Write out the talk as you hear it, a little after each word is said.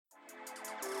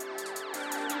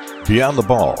Beyond the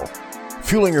Ball,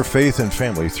 fueling your faith and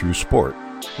family through sport.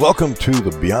 Welcome to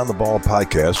the Beyond the Ball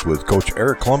podcast with Coach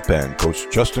Eric Klump and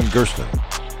Coach Justin Gersten.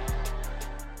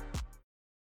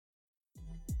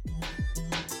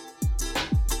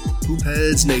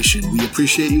 Hoopheads Nation, we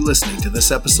appreciate you listening to this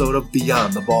episode of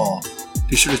Beyond the Ball.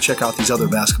 Be sure to check out these other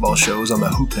basketball shows on the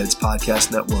Hoopheads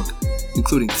Podcast Network,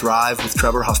 including Thrive with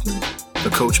Trevor Huffman, the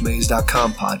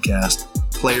CoachMaze.com podcast,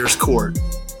 Players Court,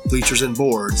 Bleachers and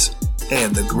Boards,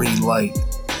 and The Green Light.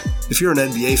 If you're an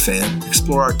NBA fan,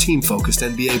 explore our team-focused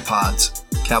NBA pods,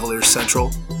 Cavaliers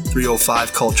Central,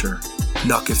 305 Culture,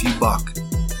 Nuck If You Buck,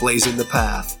 Blazing the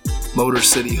Path, Motor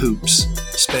City Hoops,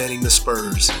 Spanning the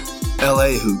Spurs,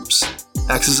 LA Hoops,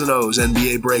 X's and O's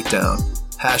NBA Breakdown,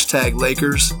 Hashtag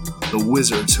Lakers, The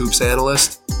Wizards Hoops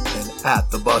Analyst, and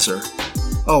At The Buzzer.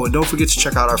 Oh, and don't forget to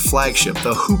check out our flagship,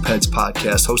 the Hoopheads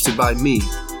podcast, hosted by me,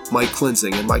 Mike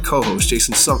Klinzing, and my co-host,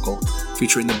 Jason Sunkel,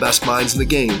 featuring the best minds in the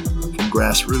game, from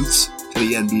grassroots to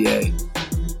the NBA.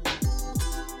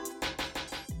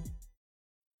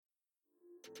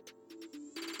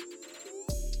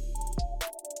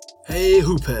 Hey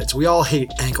Hoopheads, we all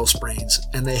hate ankle sprains,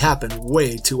 and they happen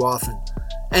way too often.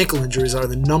 Ankle injuries are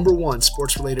the number one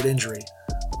sports-related injury.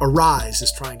 Arise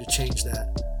is trying to change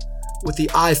that. With the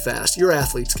iFast, your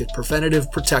athletes get preventative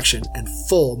protection and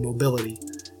full mobility.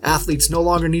 Athletes no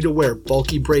longer need to wear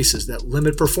bulky braces that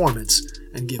limit performance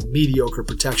and give mediocre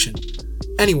protection.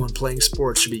 Anyone playing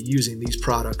sports should be using these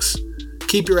products.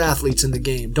 Keep your athletes in the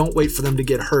game. Don't wait for them to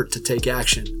get hurt to take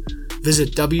action.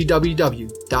 Visit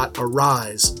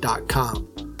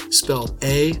www.arise.com, spelled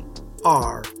A-R-Y-S-E,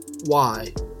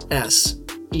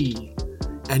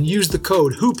 and use the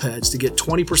code HOOPHEADS to get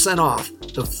 20% off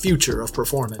the future of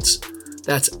performance.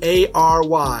 That's ARYSE.com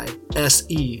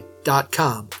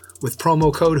with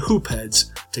promo code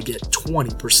HOOPHEADS to get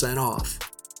 20% off.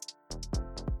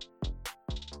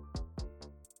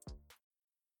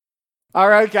 All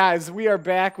right, guys, we are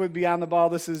back with Beyond the Ball.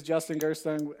 This is Justin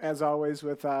Gersten, as always,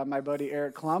 with my buddy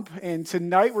Eric Klump. And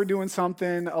tonight we're doing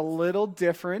something a little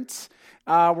different.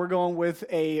 We're going with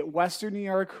a Western New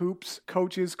York Hoops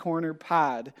Coaches Corner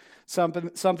pod.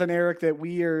 Something, Eric, that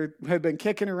we have been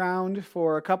kicking around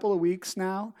for a couple of weeks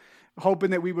now,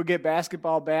 hoping that we would get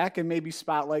basketball back and maybe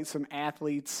spotlight some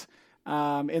athletes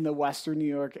in the Western New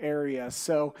York area.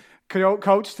 So,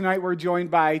 Coach, tonight we're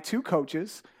joined by two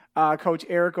coaches. Coach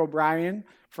Eric O'Brien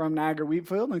from Niagara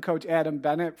Wheatfield and Coach Adam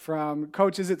Bennett from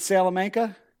Coaches at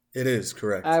Salamanca. It is,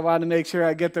 correct. I want to make sure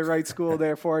I get the right school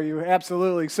there for you.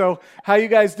 Absolutely. So how you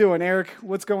guys doing? Eric,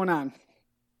 what's going on?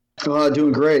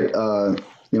 Doing great.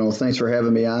 Thanks for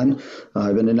having me on.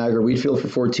 I've been in Niagara Wheatfield for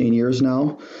 14 years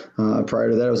now. Prior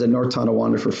to that, I was at North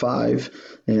Tonawanda for 5.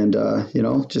 And,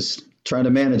 just trying to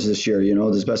manage this year,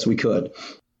 as best we could.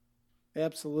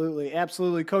 Absolutely.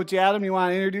 Absolutely. Coach Adam, you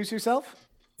want to introduce yourself?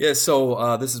 Yeah,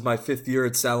 so this is my 5th year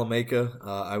at Salamanca.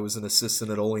 I was an assistant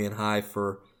at Olean High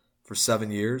for 7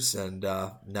 years, and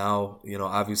now,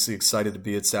 obviously excited to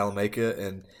be at Salamanca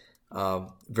and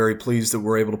very pleased that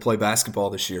we're able to play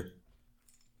basketball this year.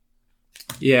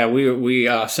 Yeah, we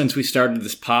since we started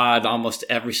this pod, almost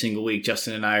every single week,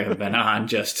 Justin and I have been on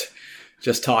just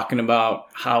talking about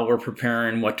how we're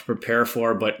preparing, what to prepare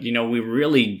for, but, we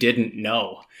really didn't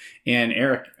know. And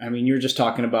Eric, you're just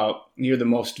talking about you're the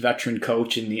most veteran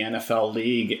coach in the NFL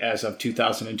league as of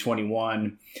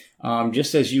 2021.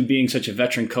 Just as you being such a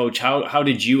veteran coach, how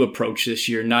did you approach this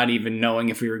year, not even knowing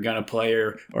if we were going to play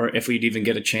or if we'd even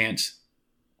get a chance?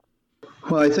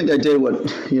 Well, I think I did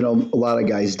what, a lot of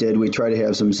guys did. We try to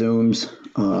have some Zooms,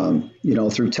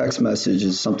 through text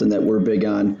messages, something that we're big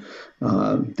on.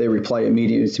 They reply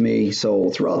immediately to me.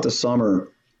 So throughout the summer,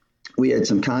 we had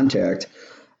some contact.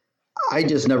 I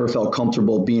just never felt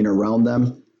comfortable being around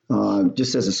them,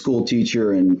 just as a school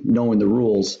teacher and knowing the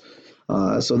rules.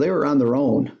 So they were on their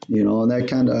own, and that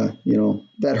kind of,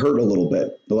 that hurt a little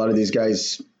bit. A lot of these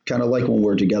guys kind of like when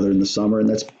we're together in the summer, and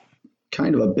that's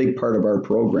kind of a big part of our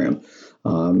program.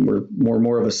 We're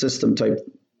more of a system type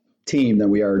team than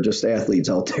we are just athletes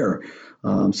out there.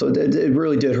 So it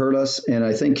really did hurt us. And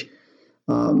I think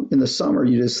in the summer,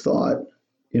 you just thought,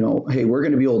 hey, we're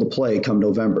going to be able to play come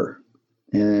November.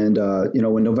 And,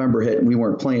 when November hit and we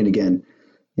weren't playing again,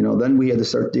 then we had to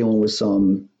start dealing with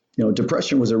some,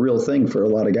 depression was a real thing for a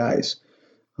lot of guys,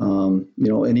 and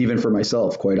even for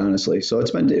myself, quite honestly. So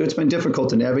it's been difficult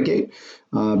to navigate.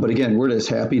 But again, we're just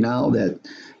happy now that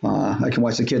I can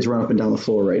watch the kids run up and down the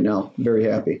floor right now. I'm very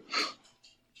happy.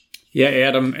 Yeah,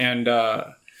 Adam, and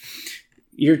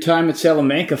your time at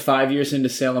Salamanca, 5 years into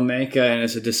Salamanca, and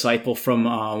as a disciple from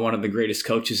one of the greatest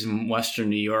coaches in Western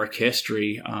New York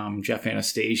history, Jeff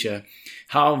Anastasia,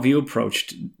 how have you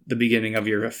approached the beginning of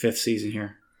your 5th season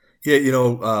here?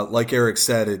 Yeah, like Eric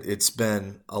said, it's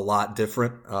been a lot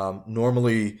different.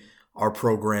 Normally, our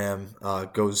program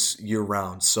goes year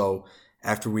round. So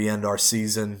after we end our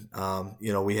season,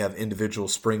 we have individual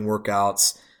spring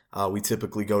workouts. We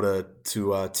typically go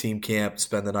to team camp,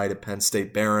 spend the night at Penn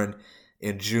State Barron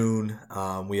in June.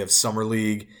 We have summer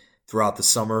league throughout the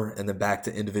summer, and then back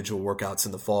to individual workouts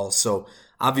in the fall. So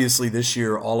obviously this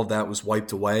year, all of that was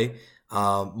wiped away.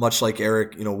 Much like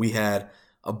Eric, we had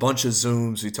a bunch of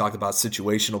Zooms. We talked about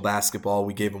situational basketball.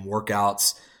 We gave them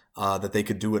workouts that they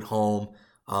could do at home.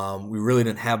 We really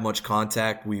didn't have much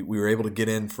contact. We were able to get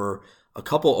in for a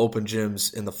couple open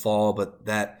gyms in the fall, but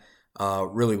that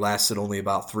really lasted only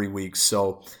about 3 weeks.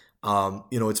 So,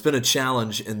 it's been a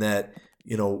challenge in that,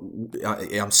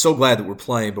 I'm so glad that we're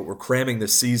playing, but we're cramming the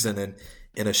season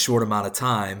in a short amount of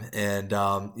time. And,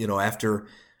 after,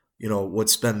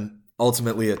 what's been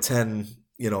ultimately a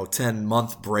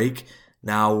 10-month break,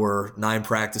 now we're 9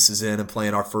 practices in and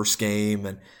playing our first game.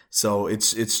 And so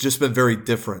it's just been very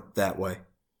different that way.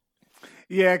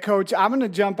 Yeah, Coach, I'm going to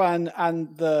jump on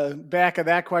the back of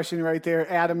that question right there,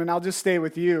 Adam, and I'll just stay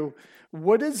with you.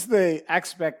 What is the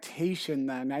expectation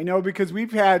then? I know because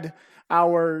we've had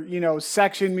our,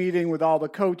 section meeting with all the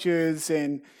coaches,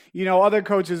 and, other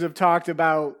coaches have talked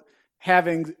about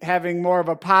having more of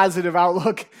a positive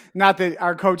outlook. Not that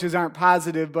our coaches aren't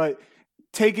positive, but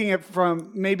taking it from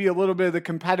maybe a little bit of the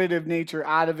competitive nature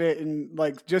out of it and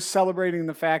like just celebrating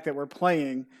the fact that we're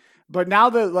playing. But now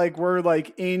that we're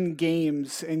in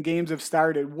games and games have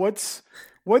started, what's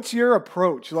your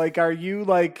approach? Are you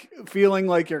feeling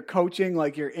like you're coaching,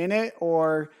 like you're in it,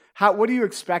 or what are you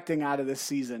expecting out of this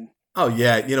season? Oh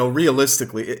yeah.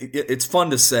 Realistically, it's fun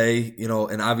to say,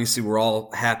 and obviously we're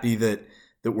all happy that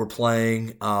we're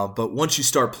playing. But once you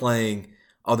start playing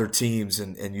other teams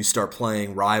and you start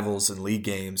playing rivals and league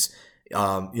games,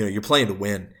 you're playing to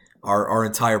win. Our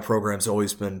entire program's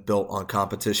always been built on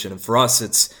competition. And for us,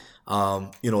 it's,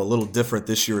 a little different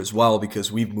this year as well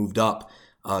because we've moved up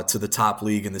to the top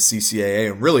league in the CCAA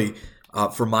and really,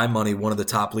 for my money, one of the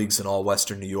top leagues in all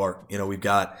Western New York. We've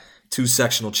got 2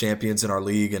 sectional champions in our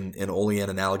league in Olean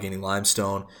and Allegheny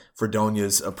Limestone.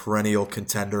 Fredonia's a perennial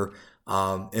contender.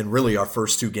 And really our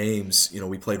first 2 games,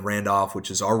 we played Randolph, which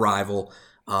is our rival,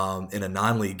 in a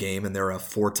non-league game, and they're a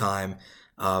 4-time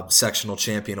sectional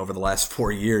champion over the last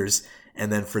 4 years. And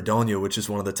then Fredonia, which is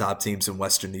one of the top teams in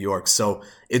Western New York. So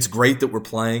it's great that we're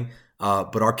playing,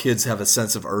 but our kids have a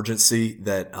sense of urgency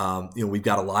that, we've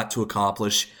got a lot to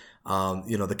accomplish.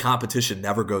 The competition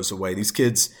never goes away. These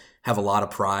kids have a lot of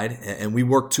pride, and we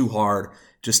work too hard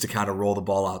just to kind of roll the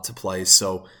ball out to play.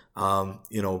 So,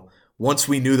 once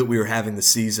we knew that we were having the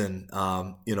season,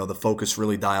 the focus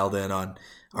really dialed in on,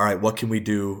 all right, what can we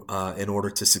do in order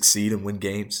to succeed and win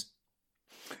games?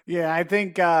 Yeah, I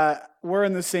think we're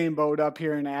in the same boat up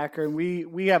here in Akron.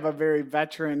 We have a very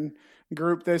veteran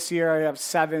group this year. I have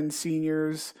 7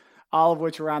 seniors, all of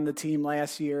which were on the team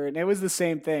last year. And it was the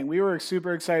same thing. We were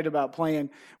super excited about playing.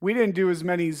 We didn't do as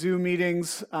many Zoom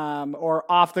meetings or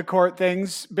off the court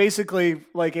things. Basically,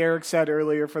 like Eric said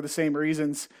earlier, for the same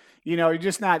reasons. You're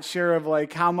just not sure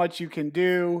of how much you can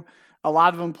do. A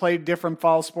lot of them played different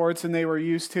fall sports than they were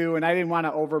used to. And I didn't want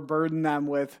to overburden them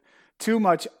with too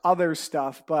much other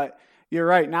stuff. But you're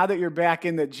right. Now that you're back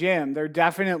in the gym, they're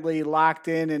definitely locked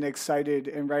in and excited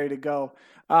and ready to go.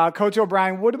 Coach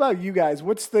O'Brien, what about you guys?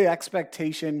 What's the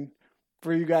expectation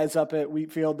for you guys up at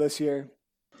Wheatfield this year?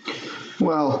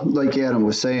 Well, like Adam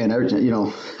was saying,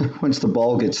 once the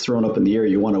ball gets thrown up in the air,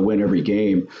 you want to win every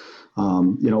game.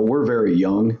 We're very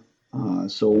young,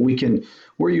 so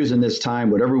we're using this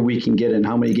time, whatever we can get in,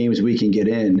 how many games we can get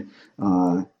in,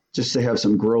 just to have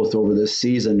some growth over this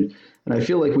season. And I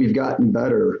feel like we've gotten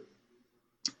better.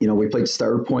 We played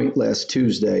Starter Point last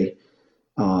Tuesday.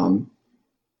 And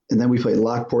then we played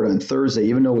Lockport on Thursday.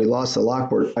 Even though we lost to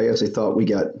Lockport, I actually thought we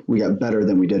got better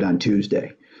than we did on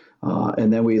Tuesday.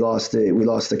 And then we lost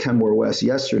to Kenmore West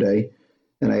yesterday,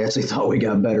 and I actually thought we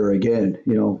got better again.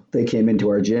 They came into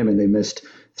our gym and they missed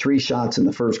 3 shots in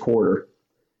the first quarter,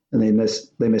 and they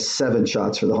missed 7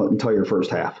 shots for the entire first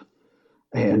half.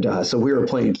 And so we were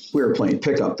playing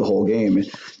pickup the whole game.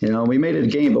 We made it a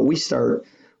game, but we start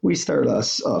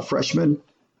a freshman,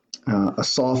 a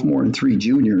sophomore, and 3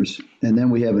 juniors, and then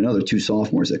we have another 2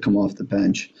 sophomores that come off the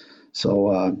bench.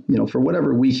 So for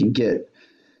whatever we can get,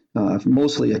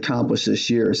 mostly accomplished this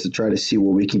year is to try to see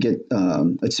what we can get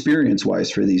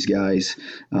experience-wise for these guys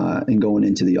and going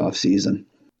into the off season.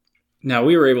 Now,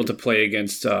 we were able to play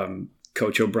against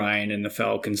Coach O'Brien and the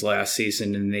Falcons last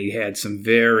season, and they had some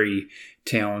very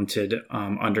talented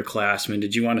underclassmen.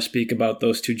 Did you want to speak about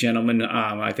those 2 gentlemen?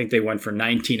 I think they went for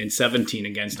 19 and 17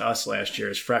 against us last year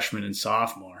as freshmen and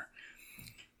sophomore.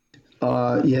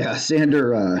 Yeah,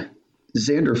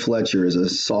 Xander Fletcher is a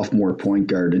sophomore point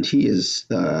guard, and he is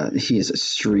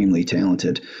extremely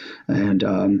talented,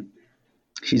 and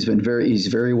he's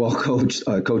very well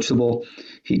coachable.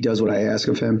 He does what I ask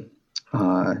of him.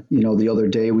 The other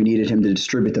day we needed him to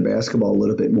distribute the basketball a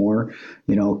little bit more.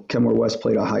 Kenmore West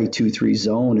played a high 2-3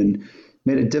 zone and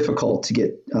made it difficult to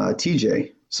get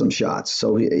TJ some shots.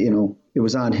 So it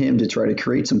was on him to try to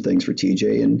create some things for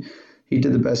TJ, and he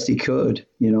did the best he could.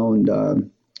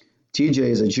 And TJ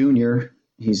is a junior.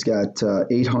 He's got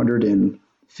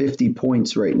 850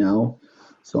 points right now.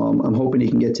 So I'm hoping he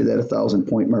can get to that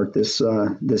 1,000-point mark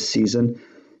this season.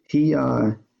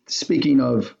 Speaking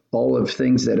of all of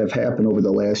things that have happened over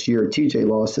the last year, TJ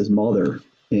lost his mother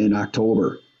in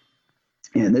October.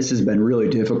 And this has been really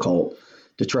difficult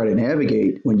to try to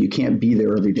navigate when you can't be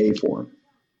there every day for him.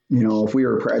 If we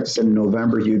were practicing in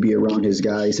November, he'd be around his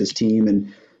guys, his team,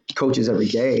 and coaches every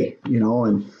day,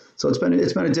 and so it's been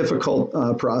a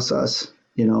difficult process,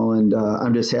 and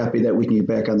I'm just happy that we can get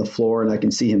back on the floor and I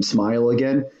can see him smile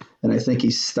again. And I think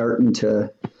he's starting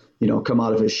to, come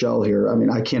out of his shell here. I mean,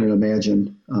 I can't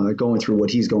imagine going through what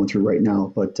he's going through right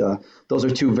now, but those are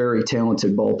two very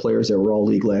talented ball players that were all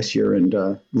league last year,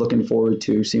 and looking forward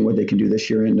to seeing what they can do this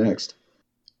year and next.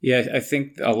 Yeah, I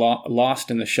think a lot lost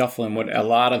in the shuffle, and what a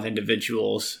lot of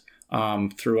individuals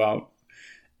throughout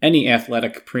any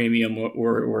athletic premium,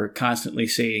 we're constantly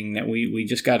saying that we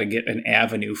just got to get an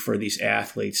avenue for these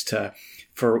athletes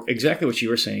for exactly what you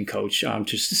were saying, Coach,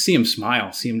 just to see them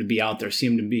smile, see them to be out there, see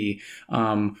them to be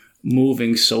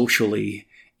moving socially,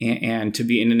 and to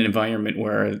be in an environment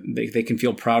where they can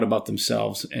feel proud about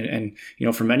themselves. And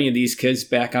for many of these kids,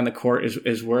 back on the court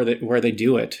is where they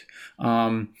do it.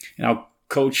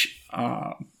 Coach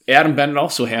Adam Bennett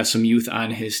also has some youth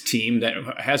on his team that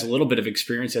has a little bit of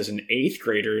experience as an 8th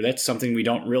grader. That's something we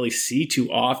don't really see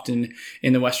too often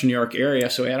in the Western New York area.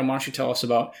 So, Adam, why don't you tell us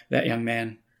about that young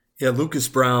man? Yeah, Lucas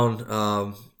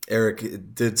Brown,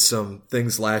 Eric, did some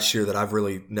things last year that I've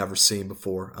really never seen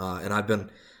before. And I've been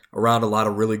around a lot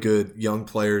of really good young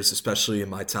players, especially in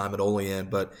my time at Olean.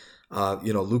 But,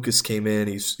 Lucas came in,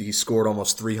 he scored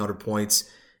almost 300 points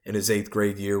in his 8th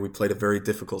grade year. We played a very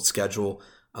difficult schedule.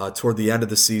 Toward the end of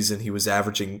the season, he was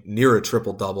averaging near a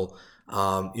triple-double.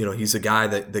 He's a guy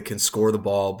that can score the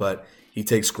ball, but he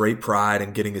takes great pride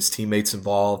in getting his teammates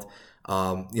involved.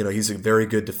 He's a very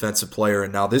good defensive player.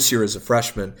 And now this year as a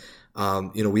freshman,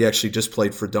 we actually just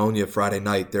played Fredonia Friday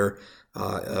night. They're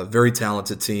a very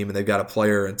talented team, and they've got a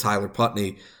player in Tyler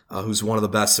Putney who's one of the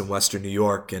best in Western New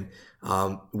York. And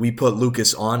we put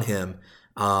Lucas on him.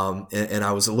 And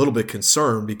I was a little bit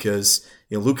concerned because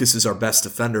Lucas is our best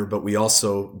defender, but we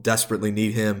also desperately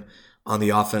need him on the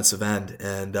offensive end.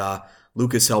 And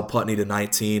Lucas held Putney to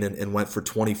 19 and went for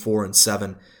 24 and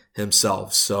 7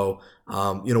 himself. So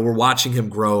we're watching him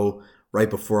grow right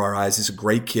before our eyes. He's a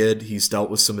great kid. He's dealt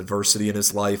with some adversity in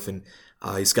his life, and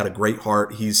he's got a great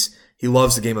heart. He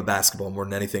loves the game of basketball more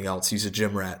than anything else. He's a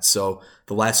gym rat. So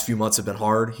the last few months have been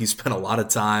hard. He spent a lot of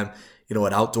time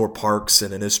at outdoor parks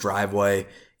and in his driveway,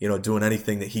 doing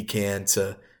anything that he can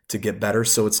to get better.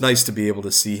 So it's nice to be able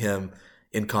to see him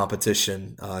in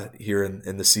competition here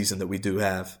in the season that we do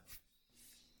have.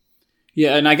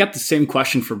 Yeah, and I got the same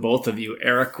question for both of you.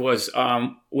 Eric, was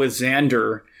with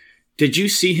Xander, did you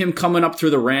see him coming up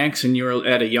through the ranks and you were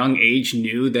at a young age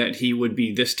knew that he would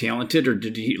be this talented, or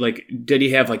did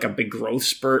he have like a big growth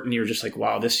spurt and you're just like,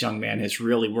 wow, this young man has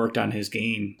really worked on his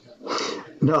game?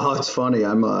 No, it's funny.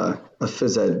 I'm a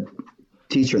phys ed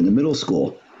teacher in the middle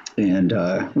school, and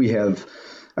we have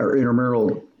our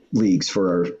intramural leagues for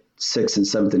our 6th and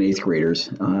 7th and 8th graders.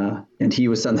 And he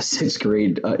was on the 6th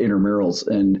grade intramurals,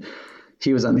 and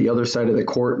he was on the other side of the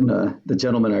court. And the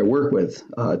gentleman I work with,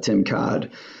 Tim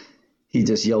Codd, he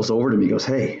just yells over to me, goes,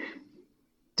 "Hey,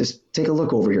 just take a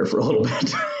look over here for a little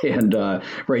bit." And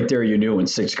right there, you knew in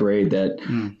 6th grade that,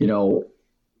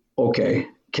 okay,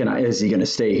 is he going to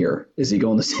stay here? Is he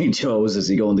going to St. Joe's? Is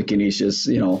he going to Canisius?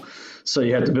 So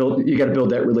you got to build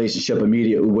that relationship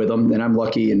immediately with him. And I'm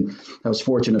lucky, and I was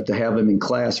fortunate to have him in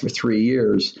class for 3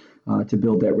 years to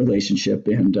build that relationship,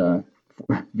 and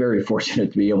very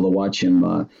fortunate to be able to watch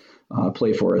him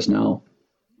play for us now.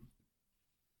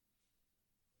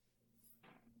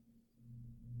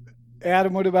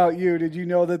 Adam, what about you? Did you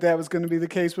know that was going to be the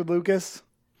case with Lucas?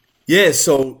 Yeah,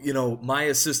 so, my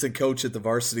assistant coach at the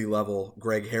varsity level,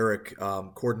 Greg Herrick,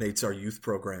 coordinates our youth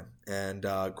program. And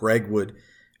Greg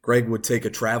would take a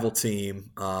travel team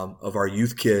of our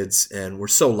youth kids, and we're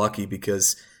so lucky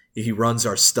because he runs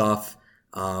our stuff.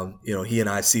 He and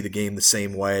I see the game the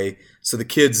same way. So the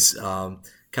kids kind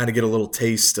of get a little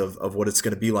taste of what it's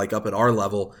going to be like up at our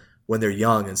level when they're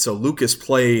young. And so Lucas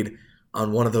played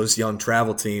on one of those young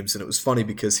travel teams. And it was funny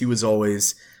because he was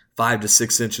always 5 to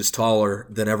 6 inches taller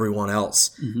than everyone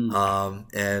else.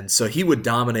 And so he would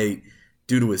dominate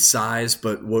due to his size.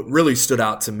 But what really stood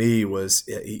out to me was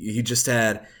he just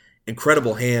had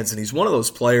incredible hands. And he's one of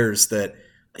those players that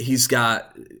he's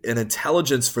got an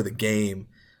intelligence for the game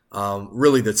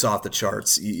really that's off the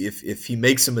charts. If he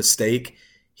makes a mistake,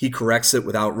 he corrects it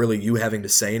without really you having to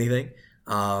say anything.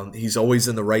 He's always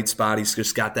in the right spot. He's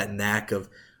just got that knack of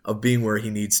being where he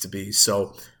needs to be.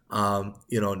 So,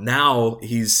 now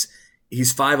he's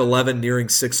 5'11", nearing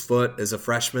 6 foot as a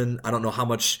freshman. I don't know how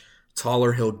much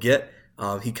taller he'll get.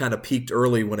 He kind of peaked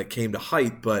early when it came to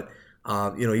height, but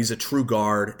he's a true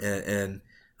guard and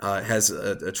has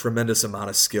a tremendous amount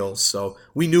of skills. So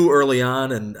we knew early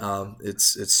on, and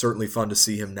it's certainly fun to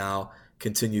see him now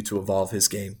continue to evolve his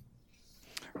game.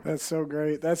 That's so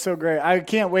great. I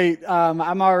can't wait.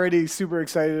 I'm already super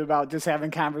excited about just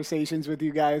having conversations with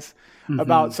you guys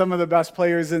about some of the best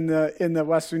players in the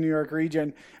Western New York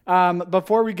region.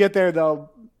 Before we get there, though,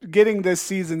 getting this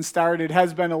season started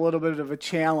has been a little bit of a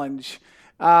challenge.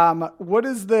 What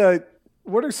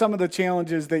are some of the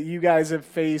challenges that you guys have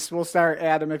faced? We'll start,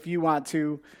 Adam, if you want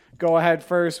to go ahead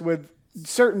first with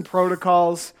certain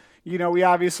protocols. We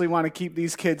obviously want to keep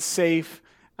these kids safe.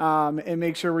 And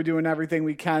make sure we're doing everything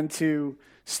we can to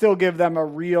still give them a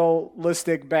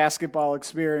realistic basketball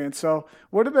experience. So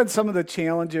what have been some of the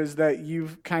challenges that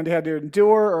you've kind of had to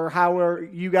endure, or how are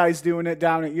you guys doing it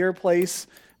down at your place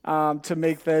to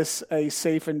make this a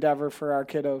safe endeavor for our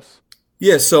kiddos?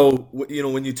 Yeah, so,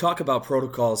 when you talk about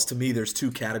protocols, to me, there's 2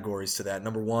 categories to that.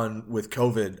 Number one, with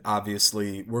COVID,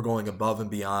 obviously, we're going above and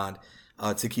beyond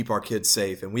to keep our kids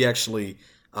safe. And we actually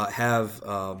have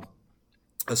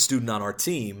a student on our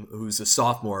team who's a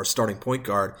sophomore, starting point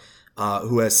guard,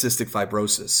 who has cystic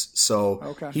fibrosis.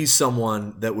 So he's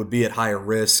someone that would be at higher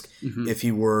risk if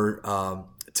he were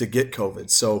to get COVID.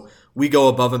 So we go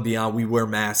above and beyond. We wear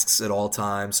masks at all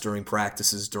times during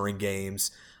practices, during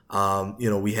games.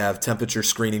 We have temperature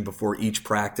screening before each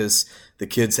practice. The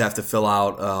kids have to fill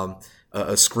out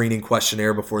a screening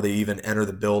questionnaire before they even enter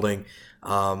the building.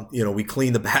 We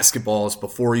clean the basketballs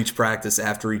before each practice,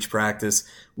 after each practice.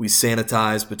 We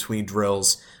sanitize between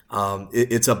drills.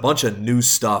 It's a bunch of new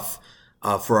stuff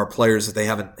for our players that they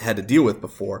haven't had to deal with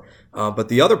before. But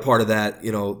the other part of that,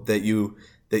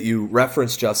 that you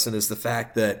referenced, Justin, is the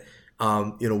fact that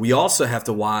we also have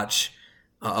to watch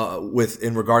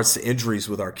in regards to injuries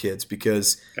with our kids,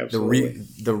 because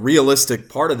the realistic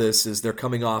part of this is they're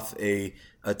coming off a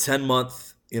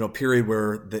 10-month period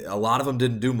where a lot of them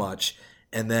didn't do much.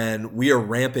 And then we are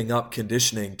ramping up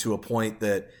conditioning to a point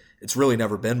that it's really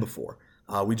never been before.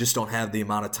 We just don't have the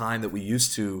amount of time that we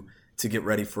used to get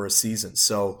ready for a season.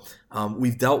 So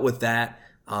we've dealt with that.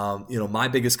 My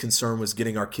biggest concern was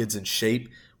getting our kids in shape.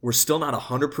 We're still not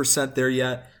 100% there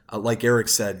yet. Like Eric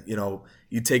said,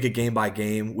 you take it game by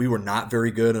game. We were not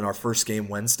very good in our first game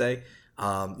Wednesday.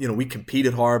 We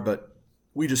competed hard, but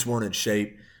we just weren't in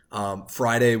shape.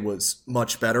 Friday was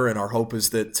much better, and our hope is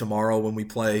that tomorrow when we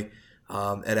play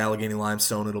at Allegheny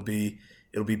Limestone, it'll be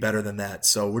better than that.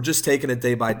 So we're just taking it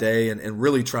day by day and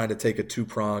really trying to take a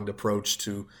 2-pronged approach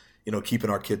to, keeping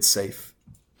our kids safe.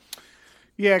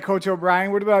 Yeah, Coach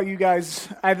O'Brien, what about you guys?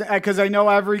 Because I know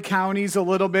every county's a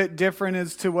little bit different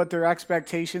as to what their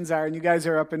expectations are, and you guys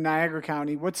are up in Niagara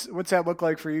County. What's that look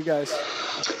like for you guys?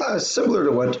 Similar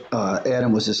to what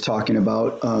Adam was just talking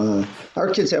about. Our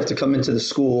kids have to come into the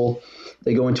school.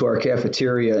 They go into our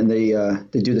cafeteria, and they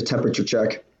do the temperature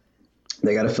check.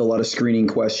 They got to fill out a screening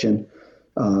question.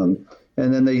 And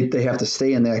then they have to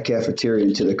stay in that cafeteria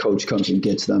until the coach comes and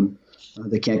gets them.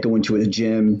 They can't go into a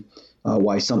gym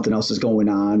while something else is going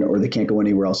on, or they can't go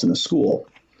anywhere else in the school.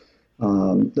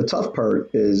 The tough part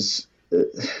is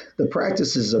the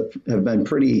practices have been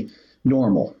pretty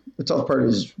normal. The tough part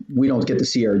is we don't get to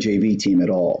see our JV team at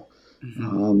all.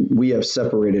 We have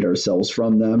separated ourselves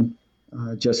from them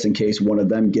just in case one of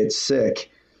them gets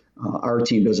sick. Our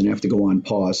team doesn't have to go on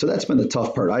pause. So that's been the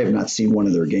tough part. I have not seen one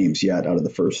of their games yet out of the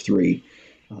first 3.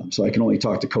 So I can only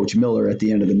talk to Coach Miller at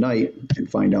the end of the night and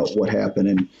find out what happened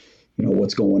and,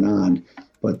 what's going on.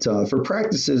 But for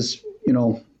practices,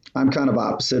 I'm kind of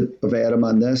opposite of Adam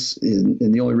on this.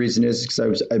 And the only reason is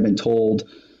because I've been told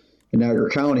in Niagara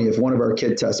County, if one of our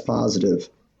kids tests positive,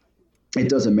 it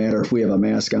doesn't matter if we have a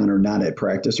mask on or not at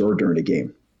practice or during a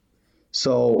game.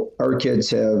 So our kids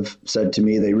have said to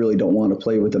me they really don't want to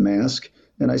play with a mask.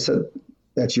 And I said,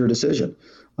 that's your decision.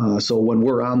 So when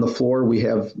we're on the floor, we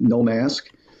have no mask.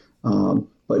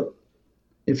 But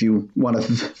if you want a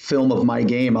film of my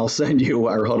game, I'll send you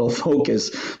our huddle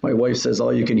focus. My wife says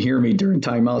all you can hear me during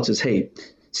timeouts is, hey,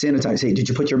 sanitize. Hey, did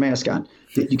you put your mask on?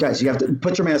 You guys, you have to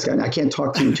put your mask on. I can't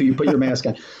talk to you until you put your mask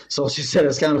on. So she said,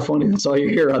 it's kind of funny. That's all you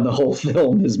hear on the whole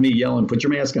film is me yelling, put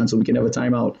your mask on so we can have a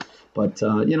timeout. But,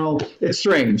 it's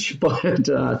strange. But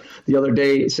the other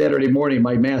day, Saturday morning,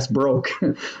 my mask broke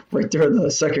right there in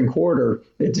the second quarter.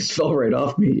 It just fell right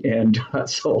off me. And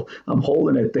so I'm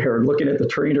holding it there and looking at the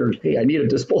trainer. Hey, I need a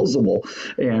disposable.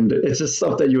 And it's just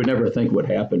something you would never think would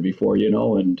happen before,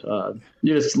 and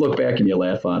you just look back and you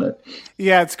laugh on it.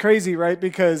 Yeah, it's crazy, right?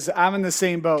 Because I'm in the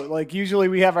same boat. Like, usually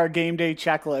we have our game day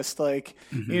checklist. Like,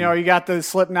 you got the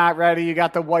Slipknot ready, you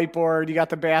got the whiteboard, you got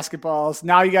the basketballs.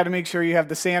 Now you got to make sure you have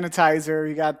the sanitizer,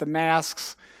 you got the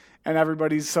masks, and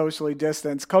everybody's socially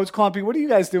distanced. Coach Klumpy, what are you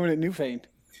guys doing at Newfane?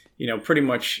 Pretty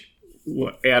much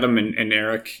what Adam and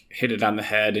Eric hit it on the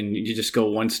head, and you just go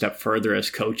one step further as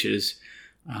coaches.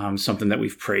 Something that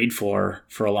we've prayed for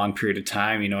a long period of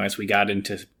time, as we got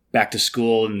into back to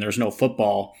school and there's no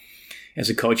football. As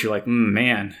a coach, you're like,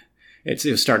 man, it's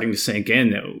starting to sink in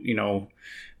that,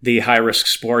 the high-risk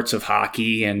sports of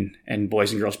hockey and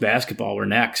boys and girls basketball were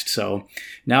next. So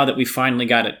now that we finally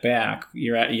got it back,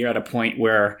 you're at a point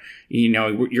where,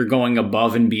 you're going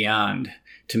above and beyond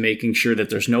to making sure that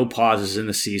there's no pauses in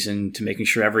the season, to making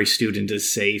sure every student is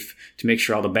safe, to make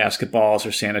sure all the basketballs are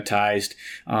sanitized,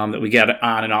 that we get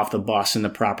on and off the bus in the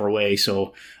proper way.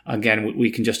 So again, we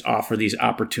can just offer these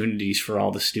opportunities for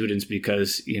all the students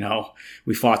because,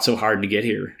 we fought so hard to get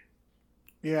here.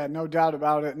 Yeah, no doubt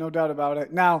about it. No doubt about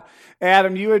it. Now,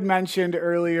 Adam, you had mentioned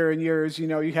earlier in yours,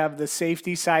 you have the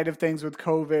safety side of things with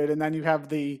COVID, and then you have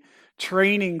the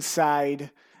training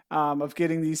side of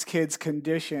getting these kids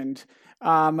conditioned.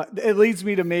 It leads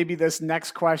me to maybe this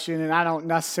next question, and I don't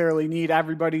necessarily need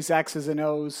everybody's X's and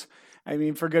O's. I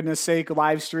mean, for goodness sake,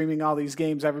 live streaming all these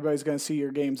games, everybody's going to see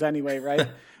your games anyway, right?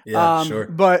 Yeah, sure.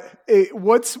 But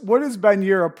what has been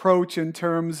your approach in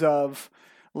terms of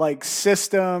like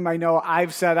system? I know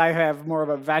I've said I have more of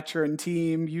a veteran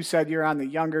team. You said you're on the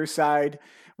younger side.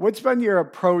 What's been your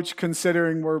approach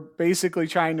considering we're basically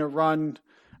trying to run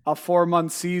a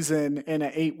 4-month season in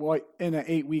an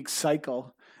 8-week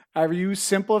cycle? Are you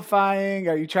simplifying?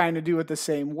 Are you trying to do it the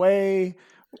same way?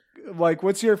 Like,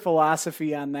 what's your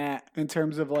philosophy on that in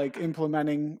terms of like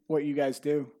implementing what you guys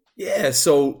do? Yeah,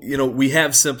 so, we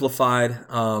have simplified.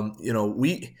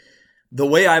 The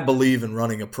way I believe in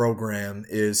running a program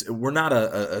is we're not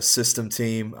a system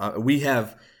team. We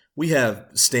have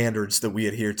standards that we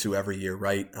adhere to every year,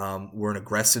 right? We're an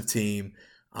aggressive team.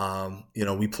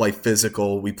 We play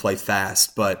physical, we play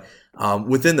fast, but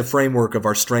within the framework of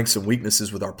our strengths and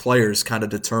weaknesses with our players kind of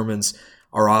determines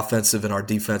our offensive and our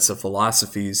defensive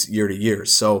philosophies year to year.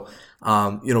 So,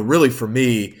 really for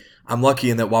me, I'm lucky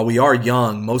in that while we are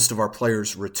young, most of our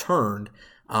players returned.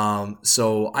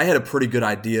 So I had a pretty good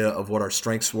idea of what our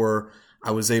strengths were.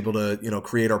 I was able to,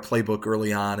 create our playbook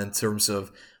early on in terms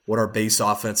of what our base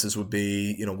offenses would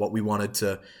be, what we wanted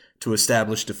to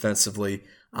establish defensively.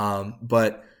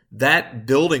 But that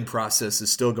building process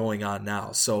is still going on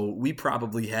now. So we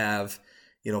probably have,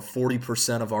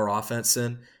 40% of our offense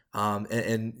in.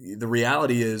 And the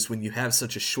reality is when you have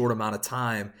such a short amount of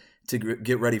time to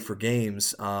get ready for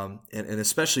games, and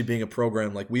especially being a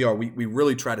program like we are, we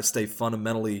really try to stay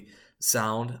fundamentally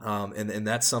sound. And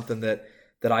that's something that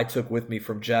I took with me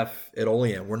from Jeff at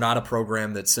Olean. We're not a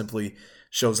program that simply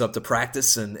shows up to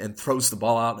practice and throws the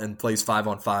ball out and plays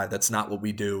 5-on-5. That's not what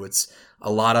we do. It's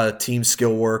a lot of team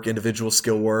skill work, individual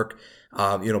skill work,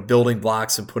 building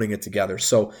blocks and putting it together.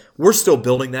 So we're still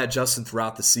building that, Justin,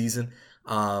 throughout the season.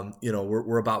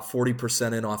 We're about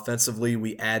 40% in offensively.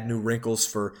 We add new wrinkles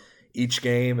for each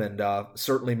game, and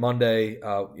certainly Monday,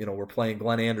 we're playing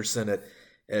Glenn Anderson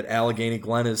at Allegheny.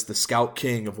 Glenn is the scout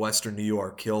king of Western New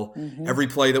York. Every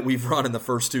play that we've run in the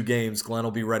first 2 games, Glenn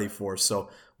will be ready for. So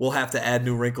we'll have to add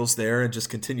new wrinkles there and just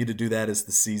continue to do that as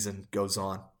the season goes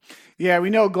on. Yeah, we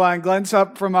know Glenn. Glenn's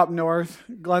from up north.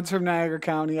 Glenn's from Niagara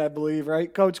County, I believe,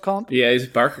 right, Coach Klump? Yeah, he's a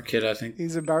Barker kid, I think.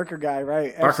 He's a Barker guy,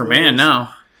 right? Barker man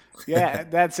now. Yeah,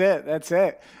 that's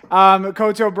it.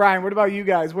 Coach O'Brien, what about you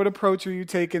guys? What approach are you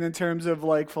taking in terms of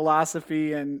like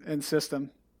philosophy and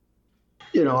system?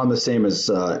 I'm the same as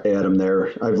Adam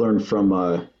there. I've learned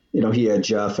from, he had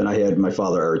Jeff and I had my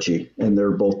father Archie, and they're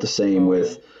both the same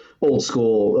with old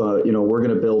school. We're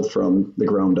going to build from the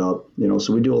ground up,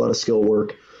 so we do a lot of skill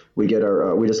work. We get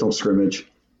we just don't scrimmage,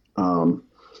 and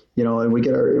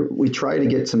we try to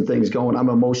get some things going. I'm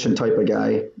a motion type of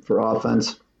guy for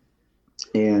offense,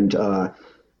 and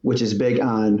which is big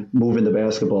on moving the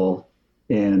basketball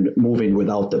and moving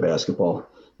without the basketball.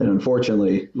 And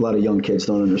unfortunately, a lot of young kids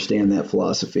don't understand that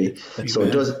philosophy. So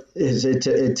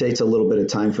it takes a little bit of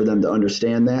time for them to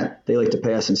understand that. They like to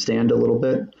pass and stand a little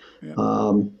bit. Yeah.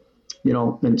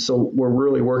 And so we're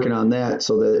really working on that,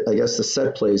 so that I guess the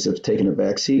set plays have taken a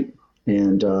backseat.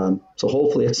 And so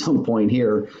hopefully at some point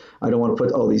here, I don't want to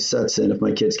put all these sets in if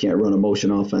my kids can't run a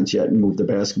motion offense yet and move the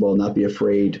basketball, not be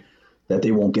afraid that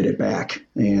they won't get it back.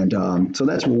 And so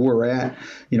that's where we're at.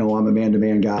 I'm a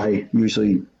man-to-man guy,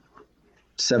 usually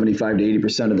 75 to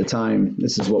 80% of the time.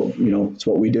 This is what, it's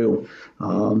what we do.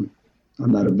 I'm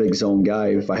not a big zone guy.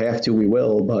 If I have to, we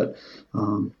will. But,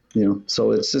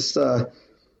 so it's just,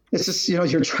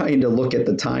 you're trying to look at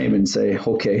the time and say,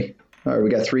 okay, all right,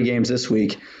 we got 3 games this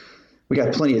week. We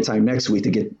got plenty of time next week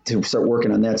to start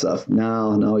working on that stuff.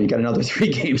 No, you got another 3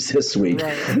 games this week.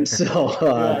 Right.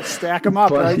 So stack them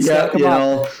up, right? Stack them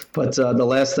up. But the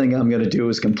last thing I'm going to do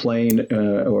is complain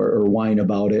or whine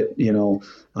about it.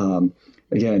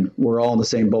 Again, we're all in the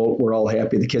same boat. We're all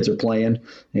happy the kids are playing,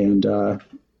 and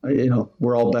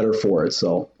we're all better for it.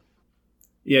 So.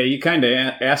 Yeah, you kind of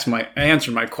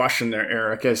answered my question there,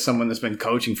 Eric, as someone that's been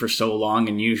coaching for so long.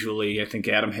 And usually, I think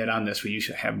Adam hit on this, we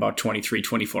usually have about 23,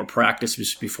 24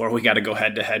 practices before we got to go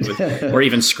head-to-head with, or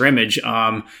even scrimmage.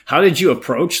 How did you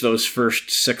approach those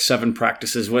first 6, 7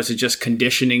 practices? Was it just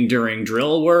conditioning during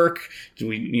drill work?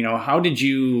 How did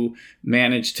you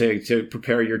manage to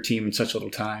prepare your team in such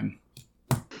little time?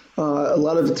 A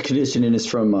lot of the conditioning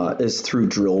is through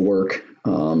drill work.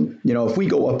 If we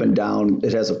go up and down,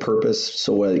 it has a purpose.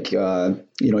 So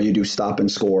you do stop and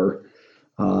score,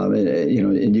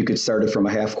 and you could start it from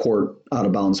a half court out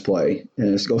of bounds play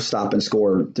and just go stop and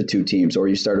score the 2 teams, or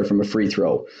you start it from a free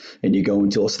throw and you go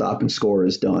until a stop and score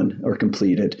is done or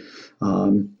completed.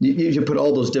 You put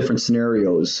all those different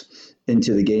scenarios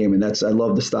into the game, and I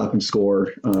love the stop and score.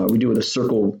 We do a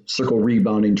circle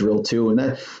rebounding drill too,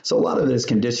 and so a lot of it is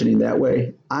conditioning that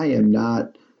way. I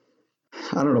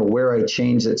don't know where I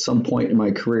changed at some point in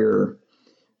my career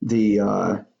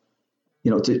to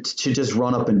just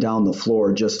run up and down the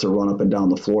floor just to run up and down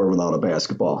the floor without a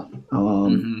basketball.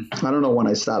 I don't know when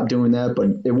I stopped doing that, but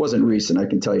it wasn't recent. I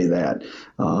can tell you that.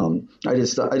 I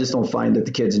just don't find that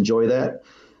the kids enjoy that.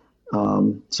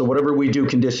 So whatever we do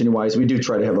conditioning wise, we do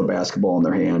try to have a basketball in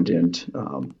their hand.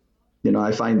 And,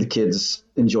 I find the kids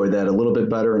enjoy that a little bit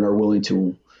better and are willing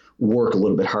to work a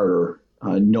little bit harder,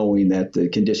 knowing that the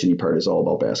conditioning part is all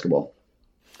about basketball.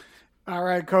 All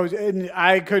right, Coach. And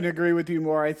I couldn't agree with you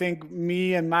more. I think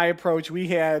me and my approach, we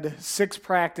had 6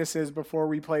 practices before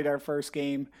we played our first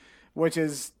game, which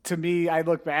is, to me, I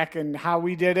look back and how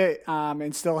we did it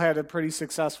and still had a pretty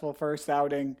successful first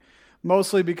outing,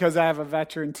 mostly because I have a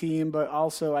veteran team, but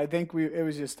also I think it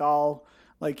was just all,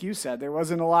 like you said, there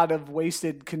wasn't a lot of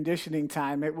wasted conditioning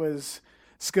time. It was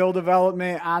skill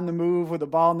development on the move with the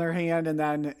ball in their hand and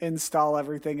then install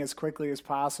everything as quickly as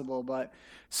possible. But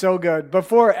so good.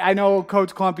 Before, I know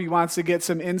Coach Klumpy wants to get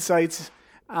some insights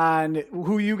on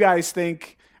who you guys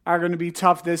think are going to be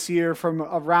tough this year from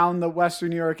around the Western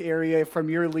New York area from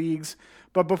your leagues.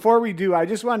 But before we do, I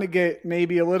just want to get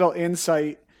maybe a little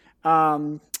insight,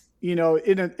 in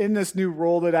this new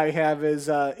role that I have as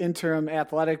interim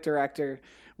athletic director.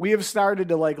 We have started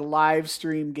to live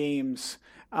stream games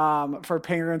for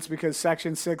parents because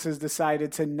Section 6 has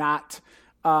decided to not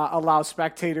allow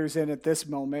spectators in at this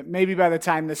moment. Maybe by the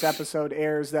time this episode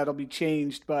airs, that'll be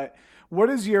changed. But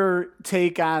what is your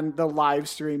take on the live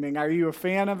streaming? Are you a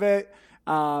fan of it?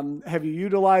 Have you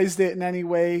utilized it in any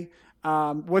way?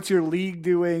 What's your league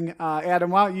doing? Adam,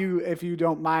 why don't you, if you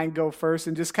don't mind, go first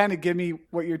and just kind of give me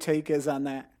what your take is on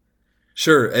that.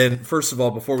 Sure. And first of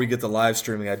all, before we get to live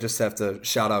streaming, I just have to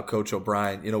shout out Coach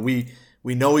O'Brien.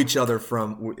 We know each other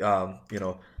from,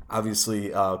 obviously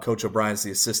Coach O'Brien's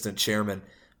the assistant chairman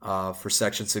for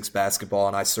Section 6 basketball,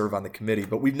 and I serve on the committee.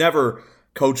 But we've never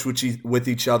coached with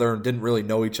each other and didn't really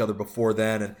know each other before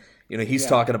then. And, he's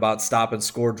talking about stop and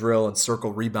score drill and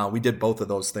circle rebound. We did both of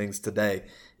those things today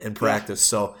in practice.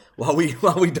 So while we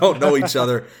don't know each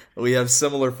other, we have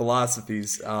similar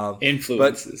philosophies.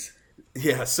 Influences.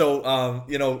 So,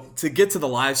 to get to the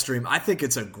live stream, I think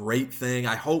it's a great thing.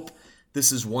 I hope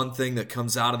this is one thing that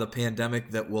comes out of the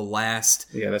pandemic that will last.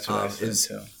 Yeah, that's what I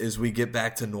said, as we get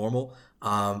back to normal.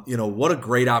 What a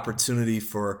great opportunity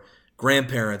for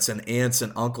grandparents and aunts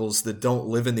and uncles that don't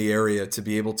live in the area to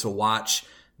be able to watch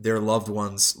their loved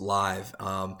ones live.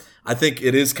 I think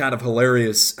it is kind of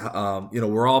hilarious.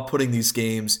 We're all putting these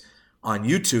games on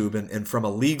YouTube, and from a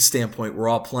league standpoint, we're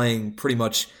all playing pretty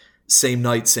much same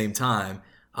night, same time.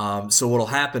 So what'll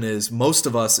happen is most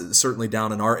of us, certainly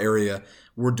down in our area,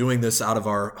 we're doing this out of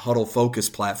our Huddle Focus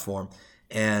platform.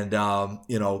 And,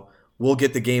 we'll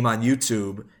get the game on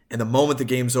YouTube, and the moment the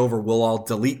game's over, we'll all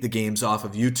delete the games off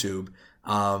of YouTube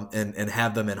and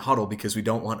have them in Huddle because we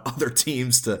don't want other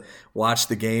teams to watch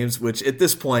the games, which at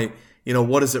this point,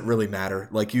 what does it really matter?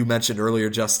 Like you mentioned earlier,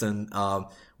 Justin,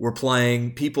 we're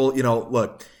playing people,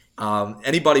 look,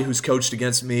 anybody who's coached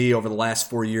against me over the last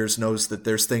 4 years knows that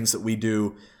there's things that we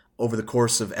do over the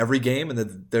course of every game, and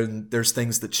that there's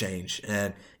things that change.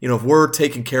 And, if we're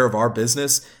taking care of our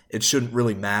business, it shouldn't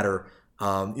really matter,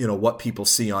 what people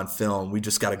see on film. We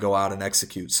just got to go out and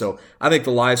execute. So I think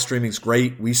the live streaming is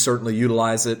great. We certainly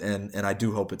utilize it, and I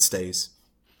do hope it stays.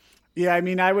 Yeah, I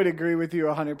mean, I would agree with you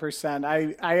 100%.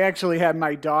 I actually had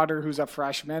my daughter, who's a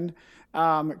freshman,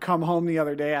 come home the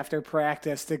other day after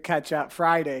practice to catch up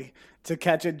Friday to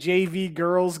catch a JV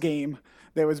girls game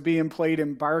that was being played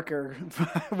in Barker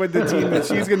with the team that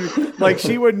she's going to like.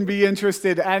 She wouldn't be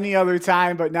interested any other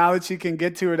time, but now that she can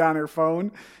get to it on her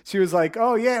phone, she was like,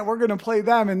 oh yeah, we're going to play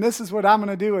them, and this is what I'm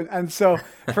going to do. And so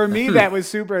for me, that was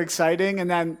super exciting.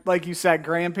 And then, like you said,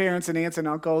 grandparents and aunts and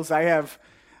uncles. I have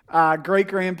great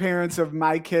grandparents of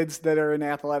my kids that are in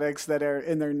athletics that are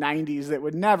in their 90s that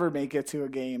would never make it to a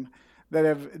game, that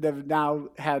have now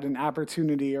had an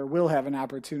opportunity or will have an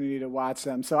opportunity to watch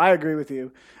them. So I agree with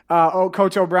you.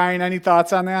 Coach O'Brien, any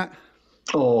thoughts on that?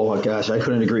 Oh my gosh, I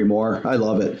couldn't agree more. I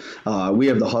love it. We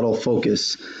have the Huddle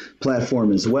Focus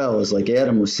platform as well, as like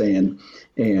Adam was saying.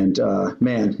 And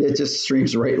man, it just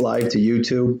streams right live to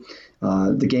YouTube.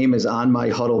 The game is on my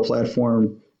Huddle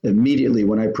platform immediately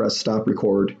when I press stop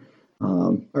record.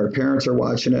 Our parents are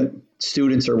watching it.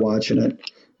 Students are watching it.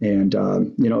 And,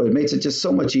 it makes it just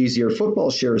so much easier.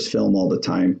 Football shares film all the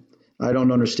time. I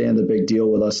don't understand the big deal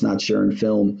with us not sharing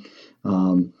film.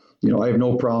 I have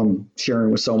no problem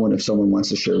sharing with someone if someone wants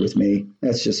to share with me.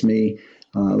 That's just me.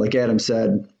 Like Adam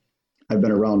said, I've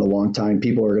been around a long time.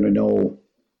 People are going to know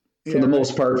for the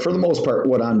most part,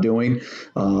 what I'm doing.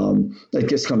 It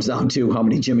just comes down to how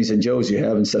many Jimmys and Joes you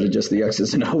have instead of just the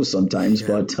X's and O's sometimes.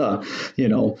 Yeah. But,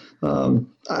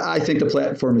 I think the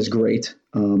platform is great.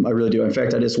 I really do. In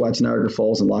fact, I just watched Niagara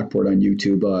Falls and Lockport on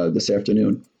YouTube this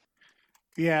afternoon.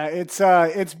 Yeah,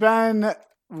 it's been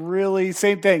really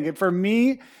same thing. For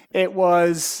me, it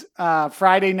was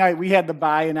Friday night. We had the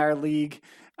bye in our league,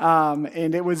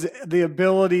 and it was the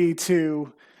ability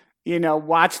to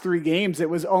watch 3 games. It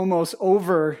was almost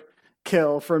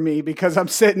overkill for me because I'm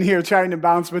sitting here trying to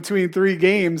bounce between 3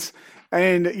 games.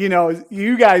 And,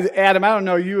 you guys, Adam, I don't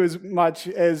know you as much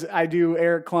as I do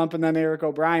Eric Klump and then Eric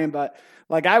O'Brien, but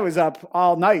like I was up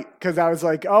all night because I was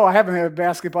like, I haven't had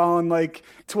basketball in like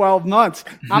 12 months.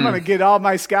 I'm going to get all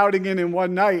my scouting in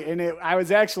one night. And I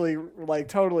was actually like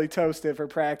totally toasted for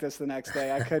practice the next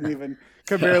day. I could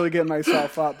barely get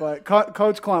myself up. But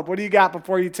Coach Klump, what do you got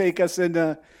before you take us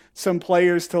into some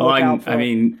players to look out for? I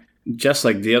mean, just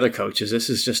like the other coaches, this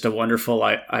is just a wonderful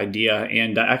idea.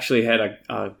 And I actually had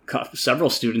several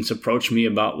students approach me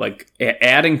about like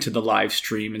adding to the live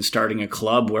stream and starting a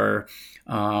club where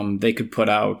they could put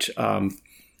out,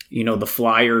 the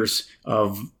flyers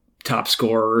of top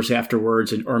scorers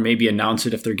afterwards, or maybe announce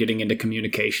it if they're getting into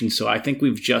communication. So I think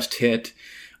we've just hit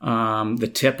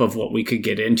the tip of what we could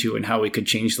get into and how we could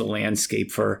change the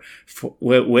landscape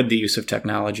with the use of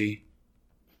technology.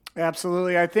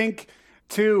 Absolutely. I think,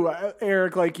 too,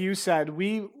 Eric, like you said,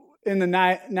 we in the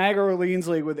Niagara Orleans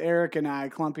League with Eric and I,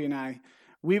 Clumpy and I,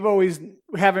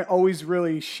 haven't always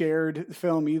really shared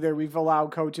film either. We've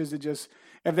allowed coaches to just,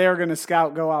 if they're going to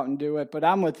scout, go out and do it. But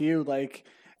I'm with you. Like,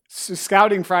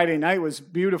 scouting Friday night was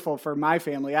beautiful for my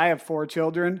family. I have 4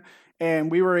 children, and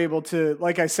we were able to,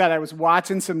 like I said, I was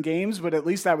watching some games, but at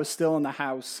least I was still in the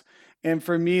house. And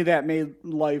for me, that made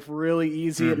life really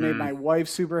easy. Mm-hmm. It made my wife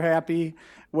super happy,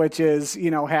 which is,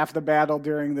 half the battle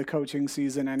during the coaching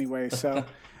season anyway. So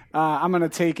I'm going to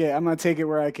take it. I'm going to take it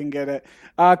where I can get it.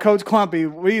 Coach Clumpy,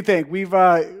 what do you think?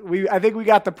 I think we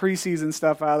got the preseason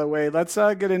stuff out of the way. Let's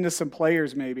get into some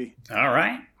players maybe. All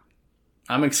right.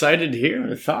 I'm excited to hear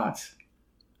the thoughts.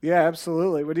 Yeah,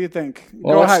 absolutely. What do you think?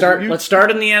 Well, let's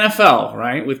start in the NFL,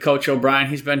 right? With Coach O'Brien.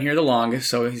 He's been here the longest,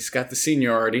 so he's got the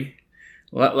seniority.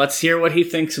 Let's hear what he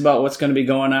thinks about what's going to be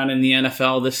going on in the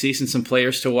NFL this season, some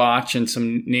players to watch and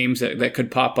some names that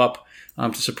could pop up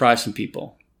to surprise some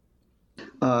people.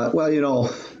 I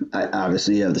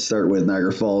obviously have to start with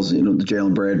Niagara Falls. The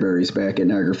Jalen Bradbury's back at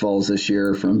Niagara Falls this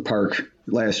year from Park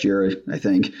last year, I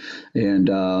think. And,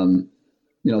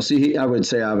 I would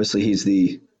say obviously he's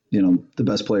the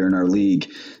best player in our league.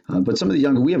 But some of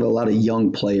we have a lot of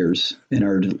young players in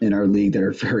our league that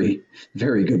are very,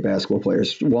 very good basketball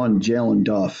players. One, Jalen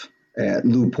Duff at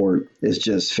Newport is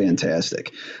just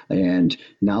fantastic. And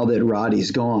now that Roddy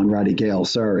Gale,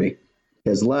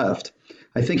 has left,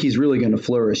 I think he's really going to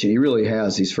flourish, and he really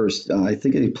has. These first, I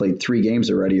think he played 3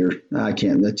 games already, or I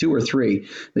can't, 2 or 3.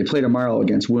 They play tomorrow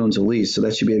against Williams Elise, so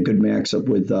that should be a good matchup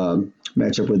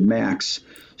with Max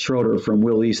Schroeder from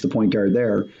Will East, the point guard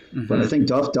there. Mm-hmm. But I think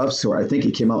Duff's scored. I think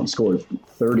he came out and scored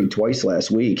 30 twice last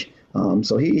week.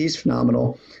 So he's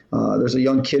phenomenal. There's a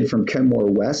young kid from Kenmore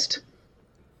West.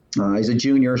 He's a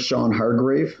junior, Sean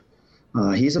Hargrave.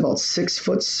 He's about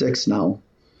 6'6" now.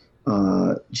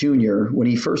 Junior. When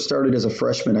he first started as a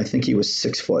freshman, I think he was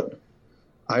 6 foot.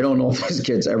 I don't know if this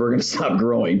kid's ever going to stop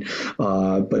growing.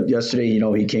 But yesterday,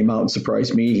 he came out and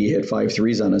surprised me. He hit 5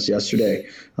 threes on us yesterday,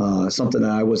 something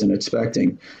that I wasn't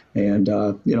expecting. And,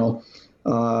 you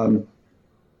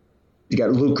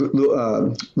got Luke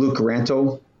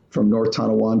Garanto from North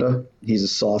Tonawanda. He's a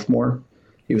sophomore.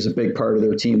 He was a big part of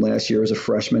their team last year as a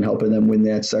freshman, helping them win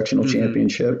that sectional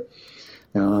championship.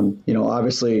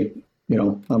 Obviously,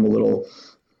 I'm a little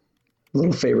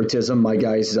favoritism. My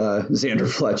guy's Xander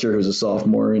Fletcher, who's a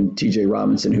sophomore, and TJ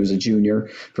Robinson, who's a junior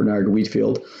for Niagara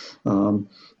Wheatfield.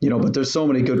 But there's so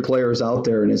many good players out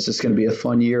there, and it's just going to be a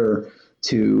fun year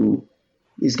to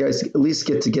these guys at least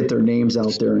get their names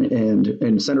out there.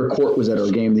 And Center Court was at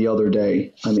our game the other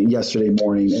day. Yesterday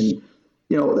morning, and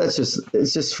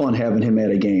it's just fun having him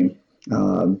at a game.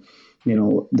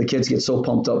 The kids get so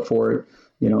pumped up for it.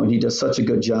 And he does such a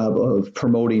good job of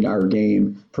promoting our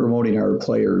game, promoting our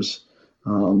players.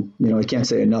 I can't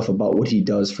say enough about what he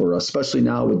does for us, especially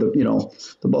now with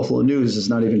the Buffalo News is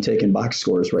not even taking box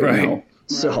scores right now.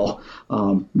 So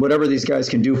whatever these guys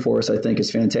can do for us, I think is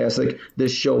fantastic.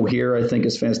 This show here, I think,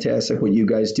 is fantastic. What you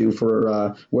guys do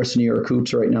for Western New York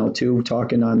Hoops right now, too,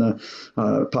 talking on the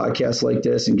podcast like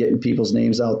this and getting people's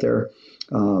names out there.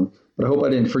 But I hope I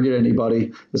didn't forget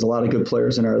anybody. There's a lot of good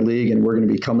players in our league, and we're going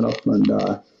to be coming up. And,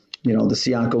 the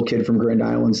Sianco kid from Grand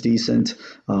Island's decent.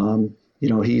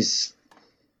 He's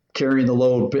carrying the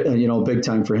load, big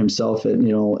time for himself at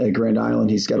Grand Island.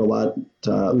 He's got a lot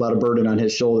of burden on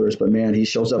his shoulders, but man, he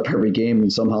shows up every game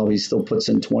and somehow he still puts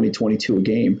in 22 a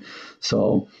game.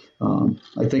 So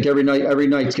I think every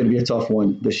night's going to be a tough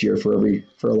one this year for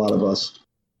a lot of us.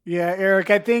 Yeah,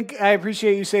 Eric, I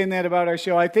appreciate you saying that about our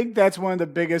show. I think that's one of the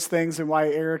biggest things and why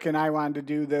Eric and I wanted to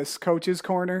do this Coach's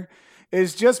Corner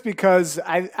is just because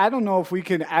I don't know if we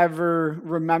can ever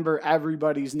remember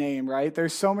everybody's name, right?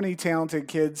 There's so many talented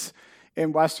kids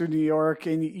in Western New York,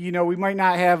 and, we might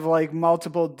not have like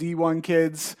multiple D1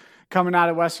 kids coming out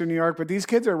of Western New York, but these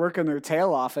kids are working their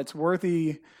tail off. It's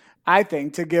worthy, I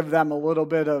think, to give them a little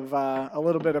bit of press, a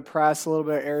little bit of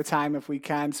airtime if we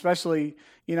can, especially,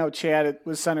 Chad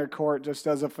with Center Court just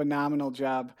does a phenomenal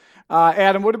job.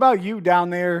 Adam, what about you down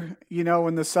there,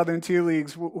 in the Southern Tier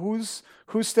Leagues?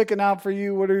 Who's sticking out for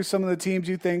you? What are some of the teams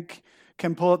you think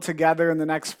can pull it together in the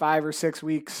next 5 or 6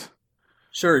 weeks?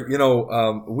 Sure.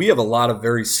 We have a lot of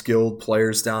very skilled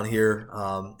players down here.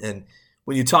 And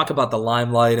when you talk about the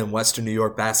limelight in Western New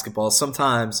York basketball,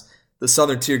 sometimes the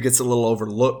Southern Tier gets a little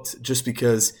overlooked just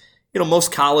because,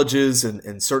 most colleges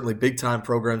and certainly big-time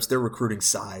programs, they're recruiting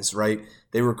size, right?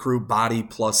 They recruit body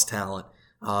plus talent.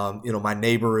 My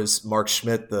neighbor is Mark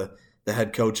Schmidt, the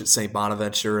head coach at St.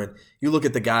 Bonaventure, and you look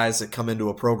at the guys that come into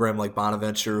a program like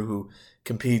Bonaventure who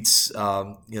competes,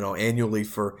 annually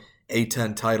for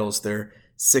A-10 titles. They're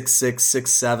 6'6",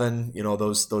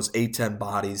 6'7", those A-10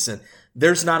 bodies. And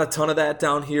there's not a ton of that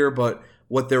down here, but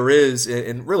what there is,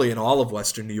 and really in all of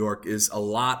Western New York, is a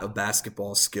lot of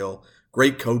basketball skill,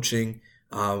 great coaching,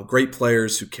 great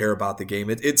players who care about the game.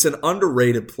 It's an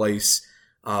underrated place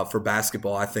for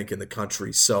basketball, I think, in the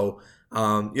country. So,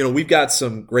 we've got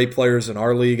some great players in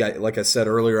our league. Like I said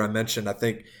earlier, I mentioned, I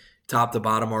think top to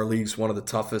bottom, our league's one of the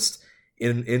toughest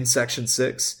in Section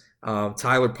 6.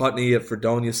 Tyler Putney at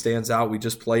Fredonia stands out. We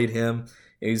just played him.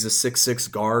 He's a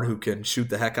 6'6" guard who can shoot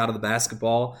the heck out of the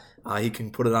basketball. He can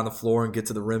put it on the floor and get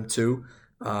to the rim too.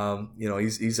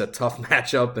 He's a tough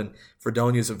matchup, and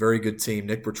Fredonia's a very good team.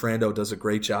 Nick Bertrando does a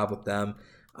great job with them.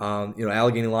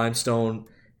 Allegheny Limestone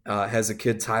has a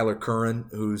kid, Tyler Curran,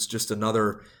 who's just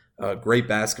another great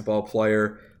basketball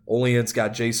player. Olean's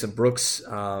got Jason Brooks,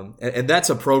 and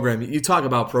that's a program. You talk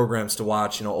about programs to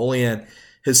watch. Olean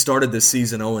has started this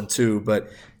season 0-2,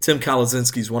 but Tim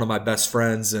Kolazinski is one of my best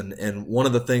friends, and one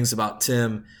of the things about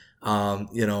Tim,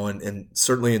 and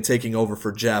certainly in taking over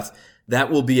for Jeff,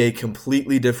 that will be a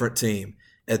completely different team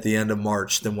at the end of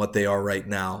March than what they are right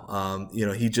now.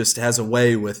 He just has a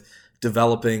way with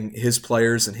developing his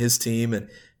players and his team and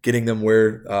getting them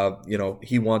where,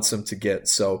 he wants them to get.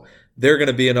 So they're going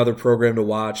to be another program to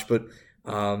watch. But,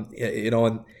 and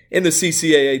in the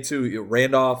CCAA too,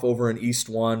 Randolph over in East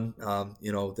 1,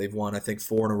 they've won, I think,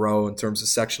 4 in a row in terms of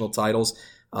sectional titles.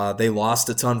 They lost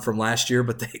a ton from last year,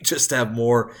 but they just have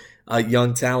more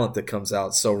young talent that comes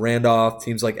out. So Randolph,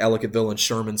 teams like Ellicottville and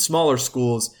Sherman, smaller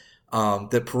schools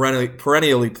that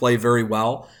perennially play very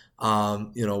well,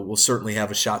 will certainly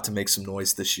have a shot to make some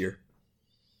noise this year.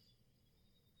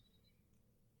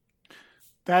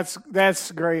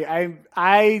 That's great.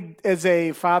 I as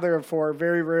a father of four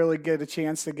very rarely get a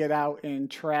chance to get out and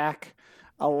track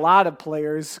a lot of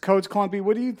players. Coach Klumpy,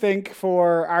 what do you think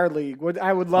for our league?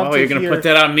 I would love to hear. Oh, you're going to put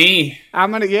that on me.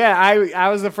 I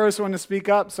was the first one to speak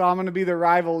up, so I'm going to be the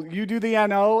rival. You do the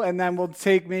NO, and then we'll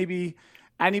take maybe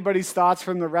anybody's thoughts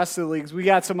from the rest of the leagues. We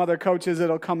got some other coaches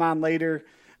that'll come on later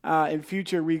in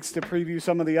future weeks to preview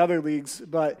some of the other leagues.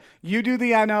 But you do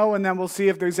the NO, and then we'll see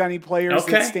if there's any players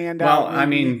that stand out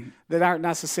that aren't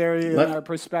necessarily in our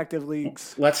prospective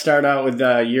leagues. Let's start out with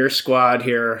your squad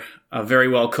here. A very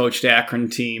well-coached Akron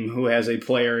team who has a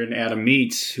player in Adam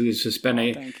Meets, who's just been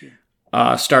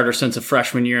a starter since a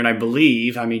freshman year. And I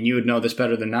believe, you would know this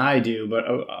better than I do, but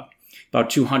about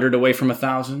 200 away from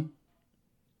 1,000.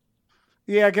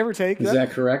 Yeah, give or take. Is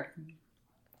that correct?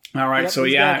 All right. Yep,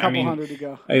 so, got a couple hundred to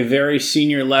go. A very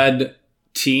senior-led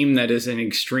team that is an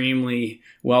extremely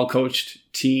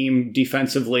well-coached team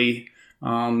defensively.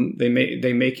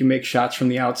 They make you make shots from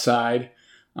the outside.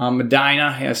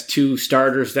 Medina has two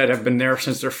starters that have been there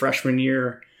since their freshman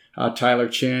year, Tyler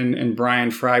Chin and Brian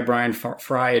Fry. Brian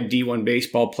Fry, a D1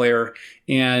 baseball player.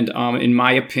 And in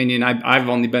my opinion, I've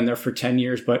only been there for 10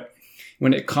 years, but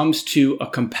when it comes to a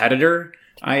competitor,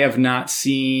 I have not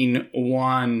seen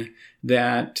one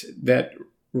that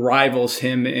rivals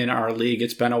him in our league.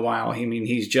 It's been a while.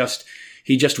 he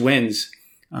just wins.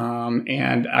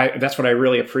 And that's what I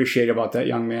really appreciate about that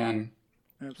young man.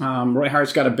 Roy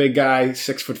Hart's got a big guy,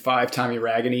 6'5", Tommy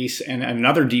Raganese, and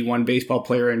another D1 baseball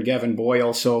player in Gavin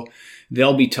Boyle. So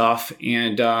they'll be tough.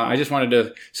 And I just wanted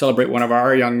to celebrate one of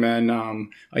our young men,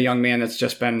 a young man that's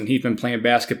he's been playing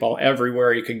basketball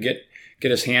everywhere he could get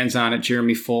his hands on it.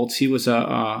 Jeremy Foltz. He was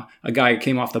a guy who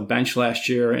came off the bench last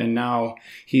year, and now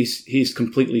he's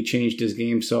completely changed his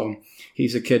game. So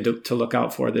he's a kid to look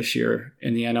out for this year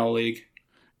in the NL League.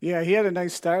 Yeah, he had a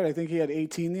nice start. I think he had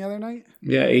 18 the other night.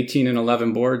 Yeah, 18 and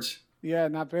 11 boards. Yeah,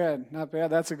 not bad. Not bad.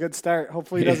 That's a good start.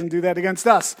 Hopefully he doesn't do that against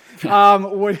us.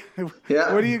 What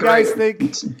do you guys think?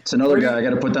 It's another guy I got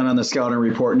to put down on the scouting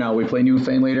report now. We play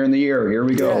Newfane later in the year. Here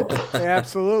we go. Yeah,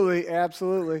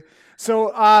 absolutely.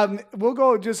 So we'll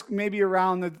go just maybe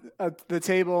around the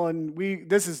table, and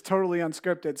this is totally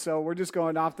unscripted, so we're just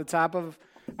going off the top of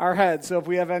our head. So if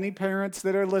we have any parents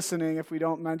that are listening, if we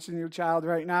don't mention your child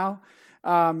right now,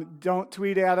 don't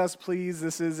tweet at us, please.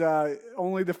 This is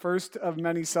only the first of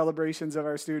many celebrations of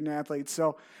our student athletes.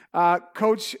 So,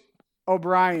 Coach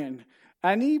O'Brien,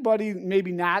 anybody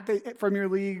maybe not from your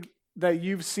league that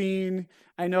you've seen?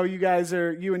 I know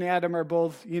you and Adam are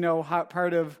both,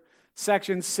 part of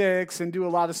Section 6 and do a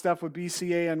lot of stuff with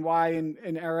BCANY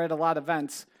and are at a lot of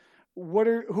events.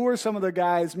 Who are some of the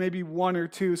guys, maybe one or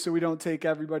two, so we don't take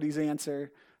everybody's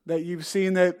answer, that you've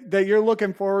seen that you're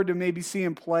looking forward to maybe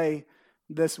seeing play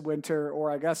this winter, or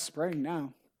I guess spring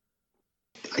now?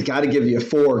 I got to give you a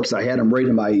 4 because I had him right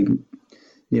in my,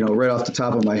 right off the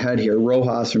top of my head here.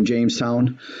 Rojas from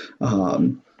Jamestown,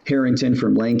 Harrington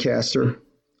from Lancaster,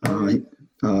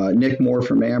 Nick Moore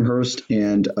from Amherst,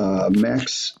 and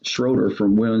Max Schroeder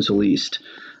from Williamsville East.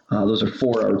 Those are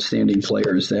 4 outstanding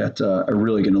players that are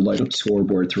really going to light up the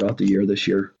scoreboard throughout the year this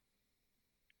year.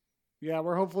 Yeah,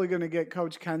 we're hopefully going to get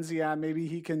Coach Kenzie on. Maybe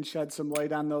he can shed some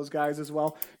light on those guys as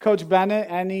well. Coach Bennett,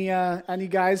 any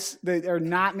guys that are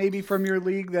not maybe from your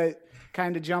league that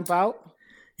kind of jump out?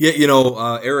 Yeah,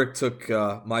 Eric took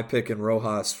my pick in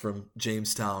Rojas from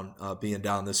Jamestown, being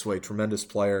down this way. Tremendous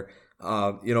player.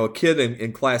 A kid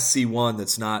in Class C1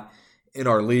 that's not in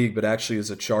our league, but actually is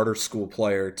a charter school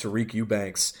player, Tariq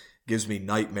Eubanks, gives me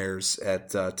nightmares at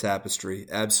Tapestry.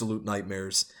 Absolute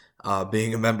nightmares.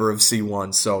 Being a member of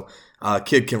C1. So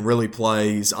kid can really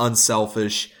play. He's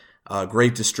unselfish,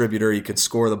 great distributor. He can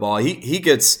score the ball. He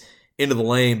gets into the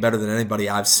lane better than anybody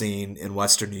I've seen in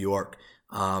Western New York.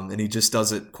 And he just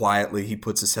does it quietly. He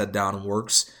puts his head down and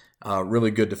works.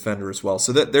 Really good defender as well.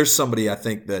 So there's somebody I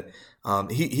think that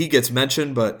he gets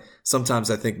mentioned, but sometimes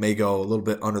I think may go a little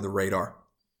bit under the radar.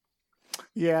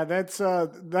 Yeah, that's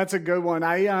a good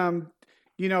one.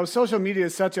 Social media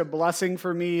is such a blessing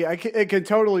for me. It can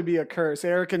totally be a curse.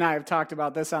 Eric and I have talked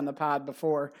about this on the pod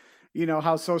before,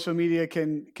 how social media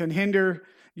can hinder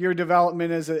your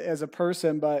development as a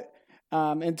person. But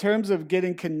in terms of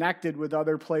getting connected with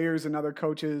other players and other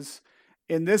coaches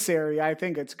in this area, I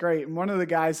think it's great. And one of the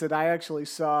guys that I actually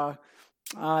saw,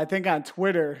 I think on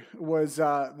Twitter, was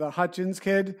the Hutchins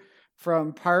kid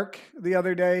from Park the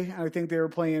other day. I think they were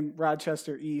playing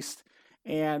Rochester East,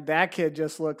 and that kid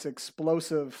just looks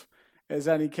explosive as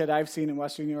any kid I've seen in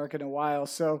Western New York in a while.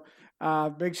 So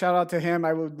big shout out to him.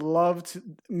 I would love to,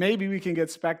 maybe we can get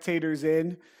spectators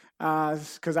in,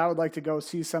 because I would like to go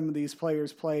see some of these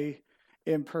players play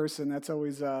in person. That's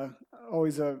always a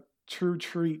true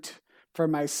treat for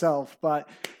myself. But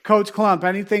Coach Klump,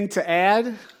 anything to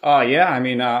add? Yeah, I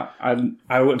mean,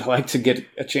 I would like to get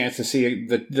a chance to see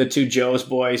the two Joe's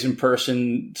boys in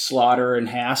person, Slaughter and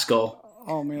Haskell.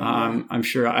 Oh man, I'm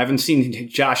sure I haven't seen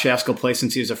Josh Haskell play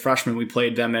since he was a freshman. We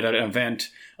played them at an event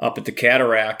up at the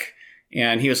Cataract,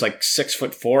 and he was like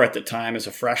 6'4" at the time as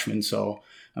a freshman. So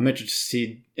I'm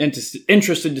interested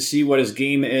to see what his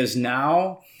game is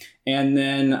now. And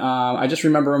then I just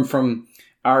remember him from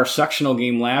our sectional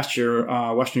game last year.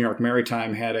 Western New York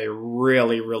Maritime had a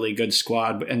really, really good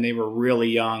squad, and they were really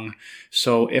young.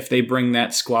 So if they bring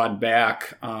that squad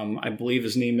back, I believe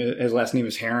his last name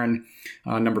is Heron,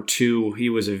 number 2. He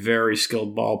was a very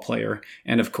skilled ball player.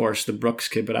 And, of course, the Brooks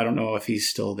kid, but I don't know if he's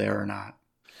still there or not.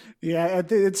 Yeah,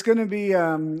 it's going to be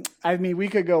I mean, we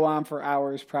could go on for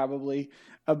hours probably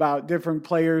about different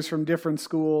players from different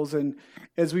schools. And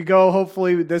as we go,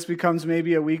 hopefully this becomes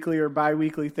maybe a weekly or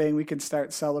bi-weekly thing. We can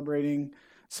start celebrating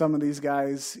some of these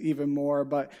guys even more.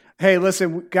 But, hey,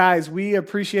 listen, guys, we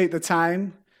appreciate the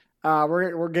time.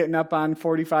 We're getting up on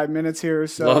 45 minutes here.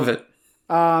 So love it.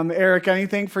 Eric,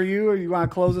 anything for you, or you want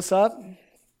to close us up?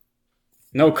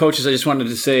 No, coaches, I just wanted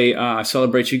to say I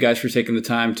celebrate you guys for taking the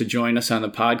time to join us on the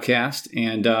podcast,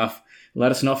 and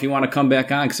let us know if you want to come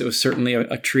back on, because it was certainly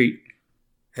a treat.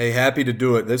 Hey, happy to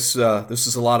do it. This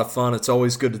is a lot of fun. It's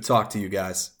always good to talk to you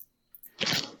guys.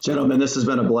 Gentlemen, this has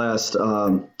been a blast.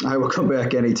 I will come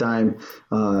back anytime.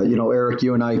 Eric,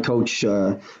 you and I coach.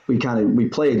 We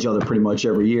play each other pretty much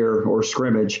every year or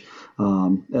scrimmage.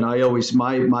 And I always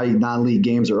my non-league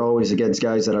games are always against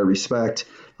guys that I respect.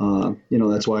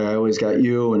 That's why I always got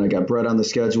you, and I got Brett on the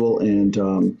schedule. And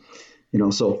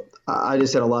so I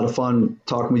just had a lot of fun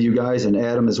talking with you guys, and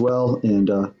Adam as well. And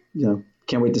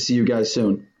can't wait to see you guys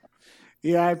soon.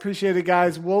 Yeah, I appreciate it,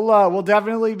 guys. We'll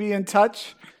definitely be in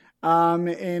touch.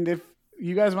 And if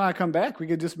you guys want to come back, we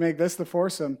could just make this the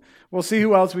foursome. We'll see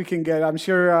who else we can get. I'm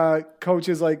sure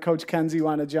coaches like Coach Kenzie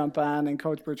want to jump on, and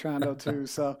Coach Bertrando too.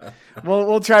 So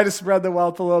we'll try to spread the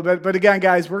wealth a little bit. But again,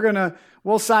 guys,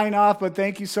 we'll sign off. But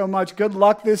thank you so much. Good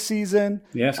luck this season.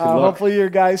 Yes, good luck. Hopefully your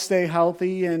guys stay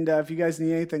healthy. And if you guys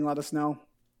need anything, let us know.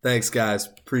 Thanks, guys.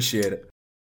 Appreciate it.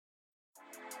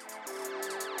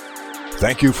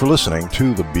 Thank you for listening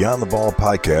to the Beyond the Ball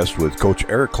podcast with Coach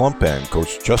Eric Klump and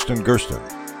Coach Justin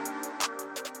Gersten.